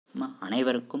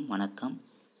அனைவருக்கும் வணக்கம்.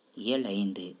 இயல்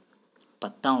 5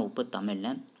 10ஆம் வகுப்பு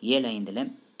தமிழில் இயல் 5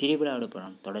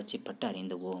 திருவிழாவுடன் தொடர்ச்சி பட்டு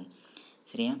அறிந்துவோம்.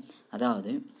 சரியா?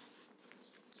 அதாவது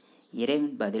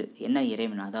இறைவன் பதில் என்ன?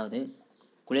 இறைவன் அதாவது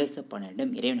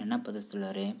குலேசப்பனிடம் இறைவன் என்ன பதில்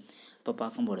சொல்கிறாரு? இப்போ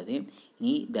பார்க்கும்பொழுது,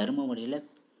 நீ தர்ம வழியில்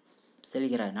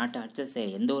செல்கிறாய், நாட்டை ஆட்சியர்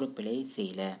செய்ய எந்த ஒரு பிழையும்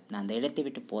செய்யலை, நான் அந்த இடத்தை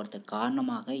விட்டு போகிறதுக்கு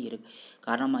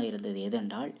காரணமாக இருந்தது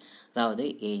எதென்றால், அதாவது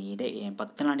என்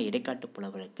பக்தனான இடைக்காட்டு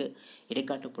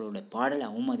புலவருடைய பாடலை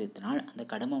அவமதித்தினால் அந்த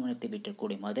கடமவனத்தை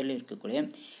விட்டுக்கூடிய முதலில் இருக்கக்கூடிய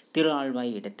திரு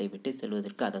ஆழ்வாய் இடத்தை விட்டு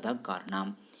செல்வதற்கு அதை தான்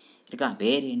காரணம் இருக்கா,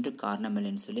 வேறு என்று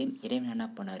காரணமில்லைன்னு சொல்லி இறைவன் என்ன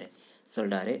பண்ணார்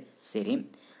சொல்கிறாரு. சரி,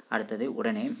 அடுத்தது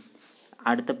உடனே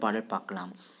அடுத்த பாடல்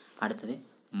பார்க்கலாம். அடுத்தது,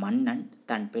 மன்னன்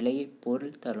தன் பிழையை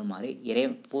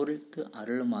பொறுத்து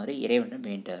அருளுமாறு இறைவனிடம்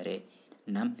வேண்டாரு.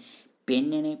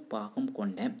 பெண்ணினை பாகம்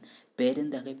கொண்ட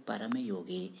பெருந்தகை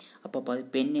பரமயோகி. அப்போ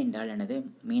பெண் என்றால் எனது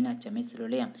மீனாட்சி அம்மை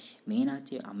சொல்லையா,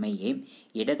 மீனாட்சி அம்மையை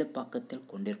இடது பக்கத்தில்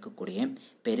கொண்டிருக்கக்கூடிய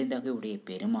பெருந்தகை உடைய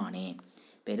பெருமானே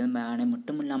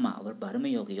மட்டும் இல்லாமல் அவர்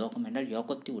பரமயோகி, யோகம் என்றால்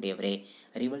யோகத்தை உடையவரே,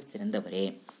 அறிவல் சிறந்தவரே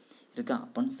இருக்கா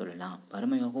அப்படின்னு சொல்லலாம்.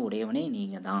 பரமயோகம் உடையவனே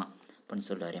நீங்கள் தான் அப்படின்னு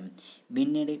சொல்லுவார்.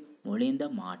 விண்ணடை மொழிந்த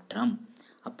மாற்றம்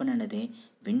அப்போ என்னது?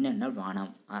 விண்ணென்னால்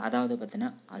வானம், அதாவது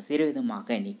பார்த்தீங்கன்னா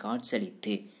சிறுவிதமாக நீ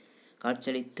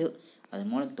காட்சளித்து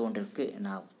அதன் மூலம்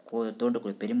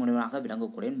தோன்றக்கூடிய பெருமுனைவாக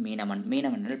விளங்கக்கூடிய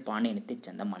மீனவன் பானை இனத்தை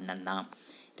சேர்ந்த மன்னன் தான்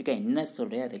இருக்கா. என்ன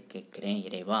சொல்கிறேன் அதை கேட்குறேன்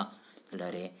இறைவா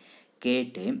சொல்கிறாரு.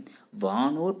 கேட்டு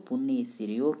வானோர் புண்ணிய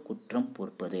சிறியோர் குற்றம்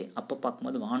பொறுப்பது. அப்போ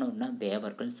பார்க்கும்போது வானோர்னா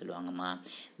தேவர்கள் சொல்லுவாங்கம்மா.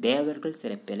 தேவர்கள்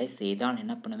சில பிழை செய்தால்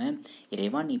என்ன பண்ணுவேன்?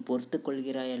 இறைவா நீ பொறுத்து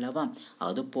கொள்கிறாய் அல்லவா,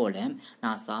 அதுபோல்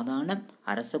நான் சாதாரண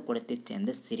அரச குலத்தை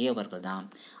சேர்ந்த சிறியவர்கள்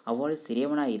தான். அவ்வாறு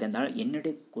சிறியவனாக இருந்தால்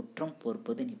என்னுடைய குற்றம்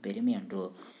பொறுப்பது நீ பெருமை அன்றோ?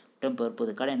 குற்றம்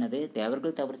பொறுப்பதுக்காக என்னது?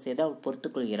 தேவர்கள் தவறு செய்தால் பொறுத்து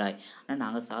கொள்கிறாய், ஆனால்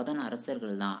நாங்கள் சாதாரண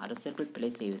அரசர்கள் தான். அரசர்கள் பிழை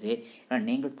செய்வது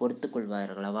நீங்கள் பொறுத்து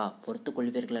கொள்வீர்கள் அல்லவா, பொறுத்து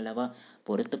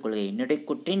கொள்க, என்னுடைய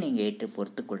குற்றை நீங்கள் ஏற்று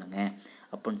பொறுத்து கொள்ளுங்க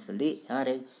அப்படின்னு சொல்லி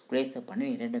யார்? குலேசப்பன்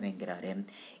இரண்டு வைக்கிறாரு.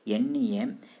 எண்ணிய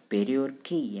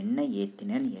பெரியோர்க்கு என்ன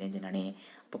ஏற்றினன் இறைஞ்சனே.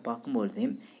 இப்போ பார்க்கும்பொழுது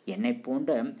என்னை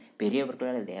போன்ற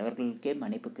பெரியவர்களால் தேவர்களுக்கே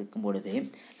மன்னிப்பு கேட்கும் பொழுது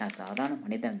நான் சாதாரண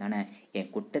மனிதன் தானே,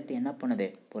 என் குற்றத்தை என்ன பண்ணுது?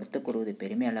 பொறுத்து கொள்வது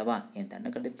பெருமை அல்லவா, என்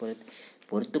தண்டக்கத்தை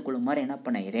பொறுத்து கொள்ளுமாறு என்ன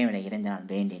பண்ண இறைவனை இறைஞ்சான்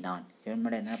வேண்டினான்.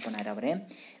 இறைவன் என்ன பண்ணார்? அவரே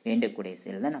வேண்டக்கூடிய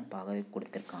செயல் தான் நம்ம பார்க்க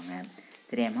கொடுத்துருக்காங்க.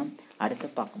 சரியாம்மா? அடுத்து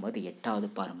பார்க்கும்போது 8வது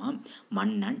பாருமா,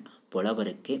 மன்னன்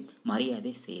புலவருக்கு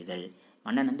மரியாதை செய்தல்.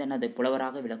 மன்னன் என்னது?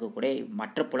 புலவராக விளங்கக்கூடிய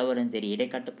மற்ற புலவரும் சரி,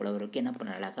 இடைக்காட்டு புலவருக்கு என்ன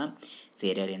பண்ண அழகா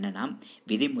செய்கிறார். என்னன்னா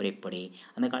விதிமுறைப்படி,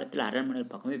 அந்த காலத்தில் அரண்மனையில்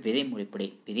பார்க்கும்போது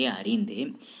விதியை அறிந்து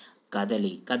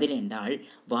கதலி என்றால்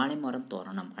வாழை மரம்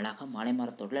தோரணம், அழகாக வாழை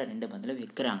மரத்தோட்டில் 2 பந்தில்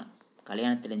வைக்கிறாங்க.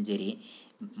 கல்யாணத்திலும் சரி,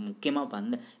 முக்கியமாக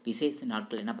வந்த விசேஷ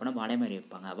நாட்கள் என்ன பண்ண வாழை மரம்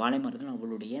வைப்பாங்க. வாழை மரத்தில்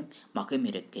அவளுடைய மகம்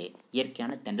இருக்கு,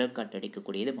 இயற்கையான தென்றல் காற்று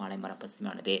அடிக்கக்கூடியது வாழை மரம்,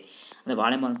 பசுமையானது. அந்த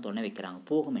வாழை மரம் தோரணை வைக்கிறாங்க.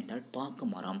 போகும் என்றால் பாக்கு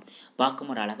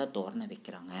மரம் அழகாக தோரணை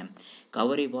வைக்கிறாங்க.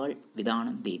 கவரிவாள்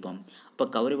விதானம் தீபம். அப்போ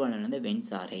கவரிவாள்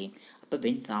வெண்சாரை, அப்போ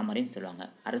வெண் சாமரைன்னு சொல்லுவாங்க.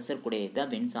 அரசர் கூடிய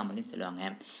தான் வெண் சாமரைன்னு சொல்லுவாங்க.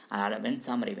 வெண்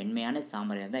சாமரை வெண்மையான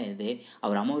சாமரை தான் இது.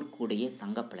 அவர் அமர்க்கூடிய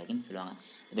சங்கப்பலகைன்னு சொல்லுவாங்க.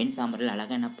 வெண் சாமரையில்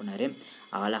அழகாக என்ன பண்ணார்?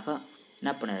 அழகாக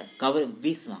என்ன பண்ணார்?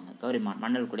 வீசுவாங்க.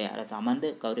 மன்னர்களுடைய அரசு அமர்ந்து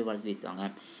கௌரிவாள் வீசுவாங்க.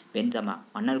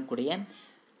 மன்னர்களுடைய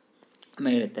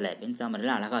மேலத்தில்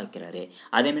வெண்சாமரையில் அழகாக வைக்கிறாரு.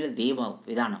 அதேமாதிரி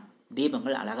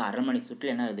தீபங்கள் அழகாக அரண்மனை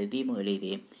சுற்றில் என்ன இருக்குது? தீபம்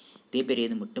எழுதி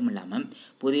தீபெறியது மட்டும் இல்லாமல்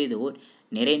புதியதோர்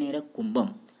நிற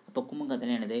கும்பம். அப்போ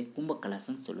கும்பகத்தில் என்னது? கும்ப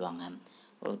கலசம்னு சொல்லுவாங்க.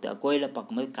 கோயிலில்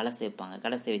பார்க்கும்போது கலசை வைப்பாங்க.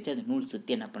 கலசை வச்சு அது நூல்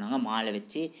சுற்றி என்ன பண்ணுவாங்க? மாலை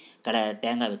வச்சு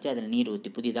தேங்காய் வச்சு அதில் நீர் ஊற்றி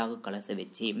புதிதாக கலசை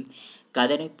வச்சு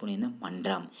கதலை புனைந்த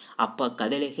மன்றம். அப்போ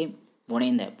கதலைகை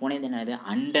புனைந்த என்னது?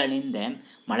 அன்றே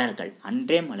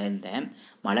மலர்ந்த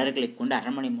மலர்களை கொண்டு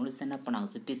அரண்மனை முழுசு என்ன பண்ணாங்க?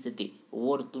 சுற்றி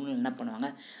ஒவ்வொரு தூணில் என்ன பண்ணுவாங்க?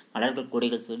 மலர்கள்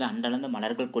கொடிகள் சொல்லி அன்றளந்த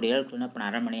மலர்கள் கொடிகள் என்ன பண்ண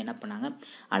அரண்மனை என்ன பண்ணாங்க?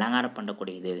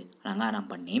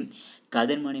 அலங்காரம் பண்ணி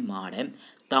கதிர்மணி மாட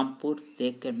தம்பூர்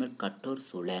சேக்கர்மேல் கட்டோர்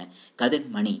சூழ.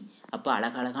 கதிர்மணி அப்போ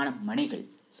அழகழகான மணிகள்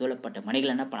சூழப்பட்ட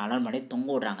மணிகள் என்ன பண்ண அரண்மனை தொங்க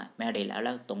விடுறாங்க. மேடையில்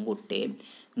அழகாக தொங்குட்டு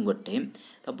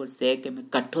தம்பூர்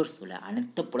சேக்கர்மேல் கட்டோர் சூழ.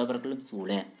 அனைத்து புலவர்களும் சூழ.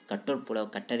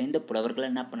 கட்டறிந்த புலவர்கள்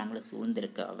என்ன பண்ணாங்களோ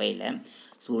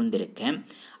சூழ்ந்திருக்க.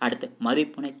 அடுத்து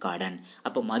மதிப்புனை காடன்.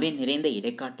 அப்போ மதி நிறைந்த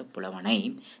இடைக்காட்டு புலவனை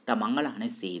மங்கள அணை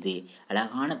செய்து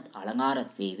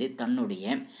அலங்காரம் செய்து தன்னுடைய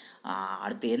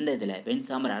அடுத்து எந்த இதில்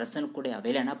வெண்சாமர் அரசனுக்குடைய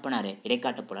அவையில் என்ன பண்ணார்?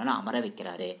 இடைக்காட்டு புலவனை அமர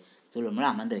வைக்கிறாரு. சொல்லும்போது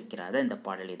அமர்ந்து வைக்கிறாரு. இந்த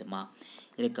பாடல் இதுமா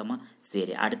இருக்கமா.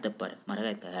 சரி,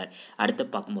 அடுத்து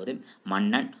பார்க்கும்போது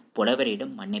மன்னன்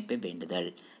புலவரிடம் மன்னிப்பை வேண்டுதல்.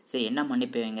 சரி, என்ன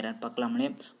மன்னிப்பை வேங்கிறான்னு பார்க்கலாமலே.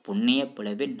 புண்ணிய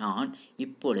புலவர் நான்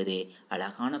இப்பொழுது,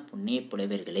 அழகான புண்ணிய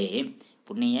புலவர்களே,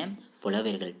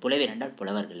 புலவர் என்றால்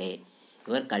புலவர்களே,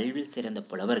 இவர் கல்வியில் சிறந்த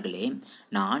புலவர்களே,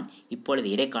 நான் இப்பொழுது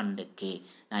இடைக்காலனுக்கு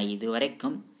நான்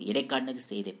இதுவரைக்கும் இடைக்காலனுக்கு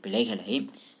செய்த பிழைகளை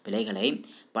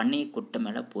பண்ணை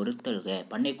குற்றமெல்லாம் பொறுத்தல்க.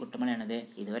 பண்ணை குற்றமெல்லாம் என்னது?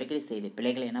 இதுவரைக்கும் செய்த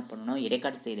பிழைகளை என்ன பண்ணணும்?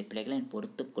 இடைக்காட்டு செய்த பிழைகளை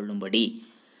பொறுத்து கொள்ளும்படி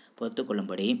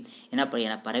என்ன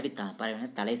பரவி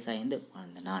தலை சாய்ந்து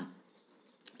வாழ்ந்த நான்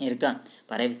இருக்கா.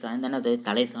 பறவை சாய்ந்தானது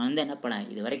தலை சாய்ந்து என்ன பண்ண?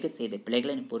 இது வரைக்கும் செய்த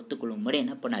பிள்ளைகளை பொறுத்து கொள்ளும்படி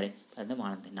என்ன பண்ணாரு? வந்து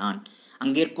வாழ்ந்து நான்.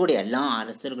 அங்கே இருக்கக்கூடிய எல்லா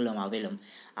அரசர்களும் அவையிலும்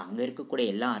அங்கே இருக்கக்கூடிய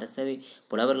எல்லா அரசவை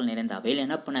புலவர்கள் நிறைந்த அவையில்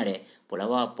என்ன பண்ணாரு?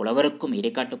 புலவருக்கும்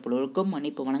இடைக்காட்டு புலவருக்கும்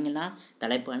மன்னிப்பு வழங்கினான்.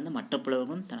 தலைப்பாழ்ந்து மற்ற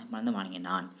புலவர்களும் தலைப்பாழ்ந்து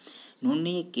வழங்கினான்.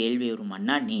 நுண்ணிய கேள்வி ஒரு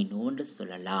மன்னா நீ நோன்று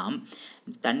சொல்லலாம்,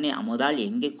 தன்னை அமுதால்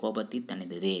எங்கே கோபத்தை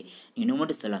தணிந்தது. நீ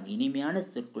நோன்று சொல்லலாம். இனிமையான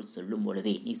சொற்கள் சொல்லும்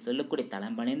பொழுது நீ சொல்லக்கூடிய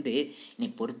தலைமறைந்து நீ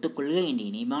பொறுத்துக்கொள்க என்ற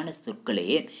இனிமையான சொற்களே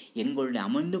எங்களுடைய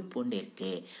அமர்ந்து போண்டே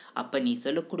இருக்கு. அப்போ நீ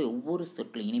சொல்லக்கூடிய ஒவ்வொரு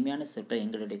சொற்களும் இனிமையான சொற்கள்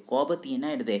எங்களுடைய கோபத்தை என்ன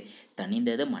ஆயிடுது?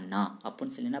 தணிந்தது மன்னா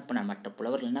அப்படின்னு சொல்லி என்ன பண்ணார்? மற்ற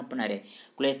புலவர்கள் என்ன பண்ணாரு?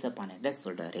 குலேசப்பான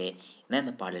சொல்றாரு. இதான்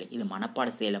இந்த பாடல். இது மனப்பாட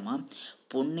செய்யலாமா?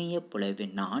 புண்ணிய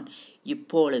புலவின் நான்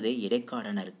இப்பொழுது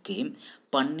இடைக்காடனருக்கு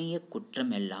பண்ணிய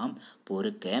குற்றமெல்லாம்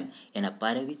பொறுக்க என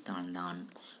பரவி தாழ்ந்தான்.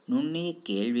 நுண்ணிய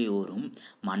கேள்வியோரும்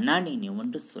மன்னா நீ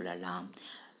நிவன்று சொல்லலாம்,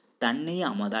 தன்னை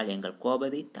அமதால் எங்கள்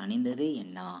கோபத்தை தணிந்தது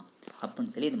என்ன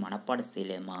அப்படின்னு சொல்லி இது மனப்பாட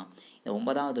செய்யலாமா? இந்த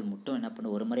 9வது மட்டும் என்ன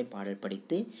பண்ண? ஒரு முறை பாடல்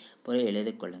படித்து பொருள்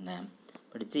எழுதி கொள்ளுங்க.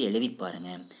 படித்து எழுதி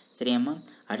பாருங்க. சரியாம்மா?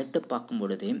 அடுத்து பார்க்கும்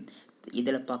பொழுது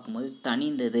இதில் பார்க்கும்போது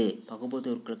தனிந்தது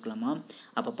பகுபொருட்களாமா.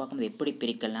 அப்போ பார்க்கும்போது எப்படி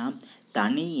பிரிக்கலாம்?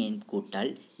 தனி எண்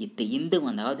கூட்டல் இத்து இந்து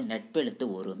வந்தாவது நட்பெழுத்து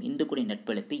வரும். இந்து கூடிய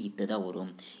நட்பெழுத்து இத்து தான்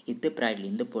வரும். இத்து பிராய்டில்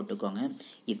இந்து போட்டுக்கோங்க.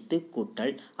 இத்து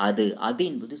கூட்டல் அது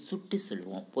என்பது சுட்டி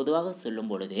சொல்லுவோம். பொதுவாக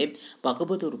சொல்லும் பொழுது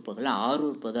பகுபது உறுப்புகள் 6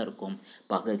 உறுப்பு தான் இருக்கும்.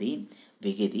 பகுதி,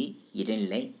 விகுதி,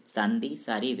 இடைநிலை, சந்தி,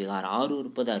 சரி, விகாரம் 6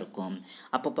 உறுப்பு தான் இருக்கும்.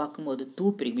 அப்போ பார்க்கும்போது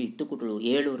பிரிவு இத்து கூட்டல்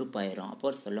 7 உறுப்பு ஆயிரும்.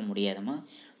 அப்போ சொல்ல முடியாதமா?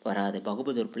 வராது.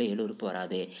 பகுபது உறுப்புல 7 உறுப்பு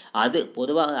வராது. அது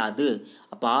பொதுவாக அது.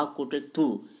 அப்போ ஆ கூட்டல் தூ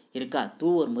இருக்கா. தூ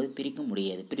வரும்போது பிரிக்க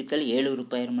முடியாது. பிரித்தால் 7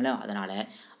 உறுப்பு ஆயிருமில்ல. அதனால்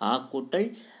ஆ கூட்டல்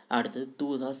அடுத்தது தூ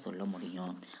தான் சொல்ல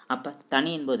முடியும். அப்போ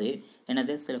தனி என்பது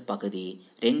என்னது? சில பகுதி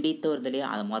 2 இத்து வருதுலையே.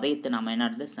 அது மொதத்து நம்ம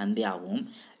என்ன சந்தி ஆகும்.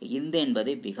 இந்து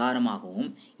என்பது விகாரமாகவும்,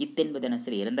 இத்து என்பது என்ன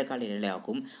சில இறந்த கால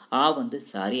நிலையாகும். ஆ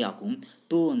சரியாகும்.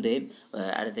 தூ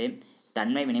அடுத்து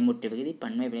தன்மை வினைமுற்று விகுதி,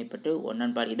 பன்மை வினைப்பட்டு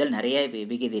ஒன்னன்பாடு, இதில் நிறைய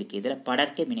விகுதி இருக்குது. இதில்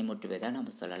படர்க்கை வினைமுற்று விதாக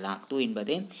நம்ம சொல்லலாம். தூ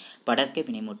என்பது படர்க்கை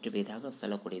வினைமுற்று விதாக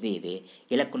சொல்லக்கூடியது. இது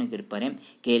இலக்கண குறிப்பறை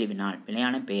கேள்வினான்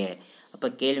வினையான பெயர். அப்போ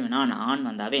கேள்வினான் ஆண்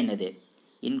வந்தாவே என்னது?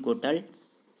 இன் கூட்டல்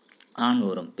ஆண்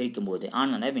வரும். பிரிக்கும்போது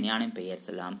ஆண் வந்தால் வினையான பெயர்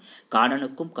சொல்லலாம்.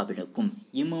 காடனுக்கும் கபிலுக்கும்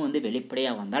இம்மு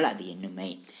வெளிப்படையாக வந்தால் அது எண்ணுமை,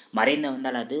 மறைந்த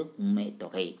வந்தால் அது உண்மை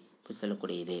தொகை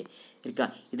சொல்லக்கூடியது இருக்கா.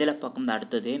 இதில் பார்க்கும்போது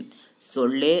அடுத்தது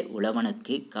சொல்லே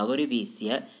உழவனுக்கு கவரி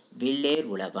வீசிய வில்லேர்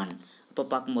உழவன். அப்போ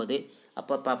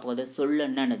பார்க்கும்போது சொல்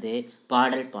என்னது?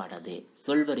 பாடல் பாடாது.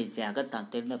 சொல்வரிசையாக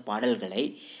தான் தெரிந்த பாடல்களை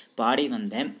பாடி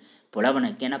வந்த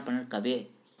புலவனுக்கு என்ன பண்ண?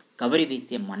 கவரி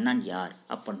வீசிய மன்னன் யார்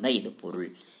அப்படின்னு தான் இது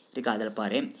பொருள் இருக்கா. அதில்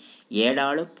பாரு,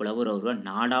 ஏழாளும் புலவர் ஒருவர்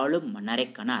நாடாளும்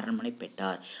மன்னரைக்கான அரண்மனை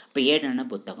பெற்றார். அப்போ ஏழு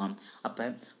புத்தகம். அப்போ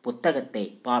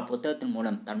புத்தகத்தின்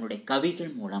மூலம் தன்னுடைய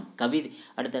கவிகள் மூலம்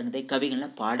அடுத்த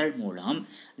கவிகள்லாம் பாடல் மூலம்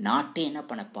நாட்டை என்ன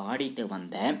பண்ண பாடிட்டு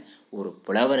வந்த ஒரு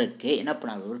புலவருக்கு என்ன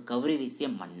பண்ணார்? ஒரு கவரி வீசிய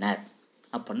மன்னர்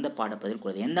அப்படின்னு பாடப்பகுதியில்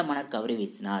கூடாது. எந்த மன்னர் கவரி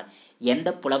வீசினார்? எந்த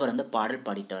புலவர் பாடல்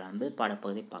பாடிட்டார் என்பது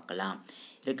பாடப்பகுதி பார்க்கலாம்.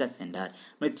 இருக்க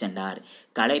சென்றார்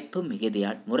களைப்பு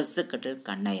மிகுதியால்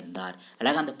முரசுக்கட்டில் இருந்தார்.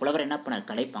 அழகாக அந்த புலவர் என்ன பண்ணார்?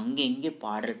 களைப்பு அங்கே இங்கே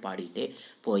பாடல் பாடிட்டு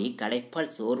போய்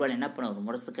களைப்பால் சோர்வால் என்ன பண்ண? ஒரு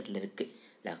முரசுக்கட்டில் இருக்குது.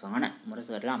 அழகான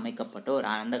முரசுக்கட்டில் அமைக்கப்பட்ட ஒரு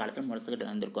அந்த காலத்தில்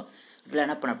முரசுக்கட்டில் வந்திருக்கும். இதில்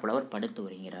என்ன பண்ண? புலவர் படுத்து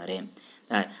வருகிறாரு.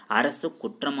 அரசு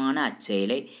குற்றமான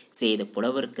அச்செயலை செய்த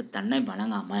புலவருக்கு தன்னை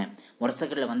வழங்காமல்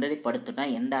முரசுக்கட்டில் வந்ததை படுத்துட்டா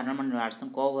எந்த அரண்மனை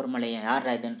அரசன் கோவர்மலையை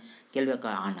யார் இதுன்னு கேள்வி.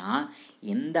 ஆனால்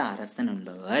எந்த அரசன்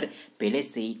என்பவர்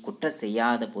குற்றம் செய்யாத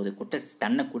போது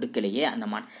தன்னை கொடுக்கலையே, அந்த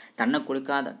தன்னை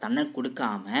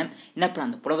கொடுக்காம என்ன பண்ண?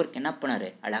 அந்த புலவருக்கு என்ன பண்ணார்?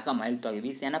 அழகாக மயில் தொகை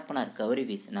வீசி என்ன பண்ணார்? கவரி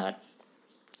வீசினார்.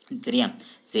 சரியா?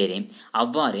 சரி.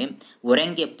 அவ்வாறு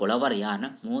உறங்கிய புலவர் யாருன்னா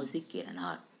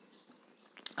மோசிக்கிறனார்.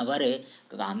 அவர்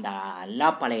அந்த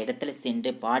பல இடத்துல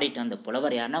சென்று பாடிட்டு அந்த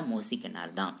புலவர் யாருன்னா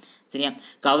மோசிக்கினார் தான். சரியா?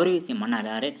 கவரி வீசிய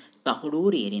மன்னர் யாரு?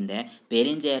 தகுடூர் எரிந்த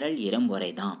பெருஞ்சேரல்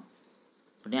இளம்பொறை தான்.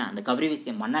 அந்த கவரி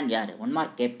வீசிய மன்னன் யார்?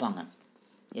 ஒன்மார்க் கேட்பாங்க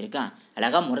இருக்கா.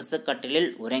 அழகா முரசுக்கட்டிலில்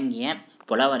உறங்கிய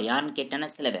புலவர் யாருன்னு கேட்டானா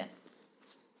சிலவை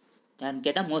யாருன்னு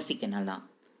கேட்டால் மோசிக்கினார் தான்.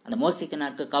 அந்த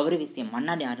மோசிக்கினாருக்கு கவரி வீசிய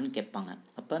மன்னன் யாருன்னு கேட்பாங்க.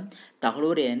 அப்போ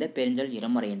தகடூர் இறந்த பெருஞ்சல்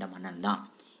இளம்பொறை என்ற மன்னன் தான்.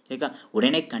 இருக்கா.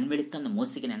 உடனே கண் விழித்து அந்த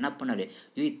மோசிகன் என்ன பண்ணாரு,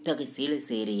 இத்தகைய செயலை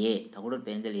செய்கிறியே, தகவல்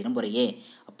பெருந்தல் இரும்புறையே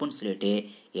அப்படின்னு சொல்லிட்டு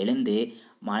எழுந்து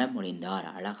மழை பொழிந்தார்.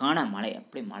 அழகான மழை,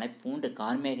 அப்படி மழை பூண்டு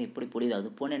கார்மேகம் எப்படி பொழியுது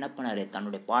அது போன்று என்ன பண்ணார்,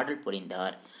 தன்னுடைய பாடல்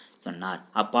பொழிந்தார் சொன்னார்.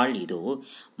 அப்பால் இதோ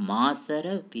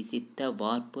மாசர விசித்த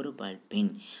வார்பொரு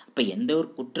பல்பின். அப்போ எந்த ஒரு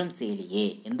குற்றம் செய்யலையே,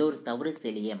 எந்த ஒரு தவறு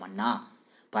செய்யலையே மன்னா,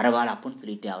 பரவாயில்ல அப்படின்னு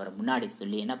சொல்லிட்டு அவரை முன்னாடி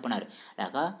சொல்லி என்ன பண்ணார்,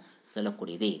 அழகா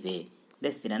சொல்லக்கூடியது இது,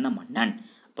 இந்த சிறந்த மன்னன்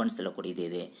அப்படின்னு சொல்லக்கூடியது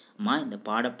இது. அம்மா இந்த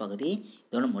பாடப்பகுதி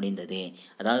இதோட முடிந்தது.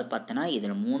 அதாவது பார்த்தோன்னா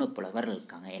இதில் 3 புலவர்கள்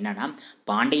இருக்காங்க. என்னன்னா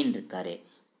பாண்டியன் இருக்காரு,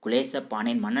 குலேச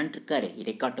பாண்டியன் மன்னன் இருக்காரு,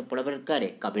 இடைக்காட்டு புலவர் இருக்காரு,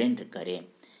 கபிலன் இருக்காரு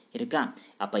இருக்கா.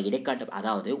 அப்போ இடைக்காட்டு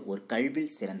அதாவது ஒரு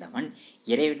கல்வியில் சிறந்தவன்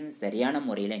இறைவன் சரியான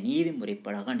முறையில் நீதி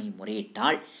முறைப்படாக நீ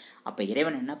முறையிட்டால் அப்போ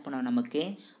இறைவன் என்ன பண்ண, நமக்கு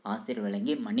ஆசிரியர்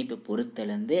வழங்கி மன்னிப்பு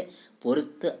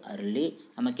பொறுத்து அருளி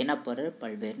நமக்கு என்ன போகிற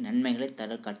பல்வேறு நன்மைகளை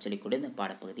தர காட்சியளிக்கூட இந்த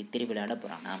பாடப்பகுதி. திருவிளையாட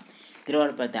புராணம்.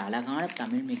 திருவாரூரத்தை அழகான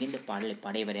தமிழ் மிகுந்த பாடலை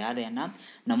பாடியவர் யார் ஏன்னா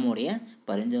நம்முடைய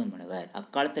பரஞ்சோதி முனிவர்.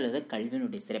 அக்காலத்தில் இருந்த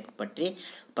கல்வியினுடைய சிறப்பு பற்றி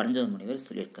பரஞ்சோதி முனிவர்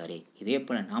சொல்லியிருக்காரு. இதே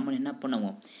போல் நாம் என்ன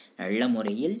பண்ணுவோம், நல்ல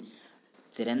முறையில்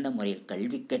சிறந்த முறையில்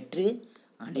கல்வி கற்று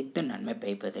அனைத்தும் நன்மை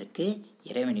பயப்பதற்கு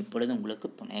இறைவன் இப்பொழுது உங்களுக்கு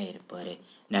துணையாக இருப்பார்.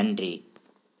 நன்றி.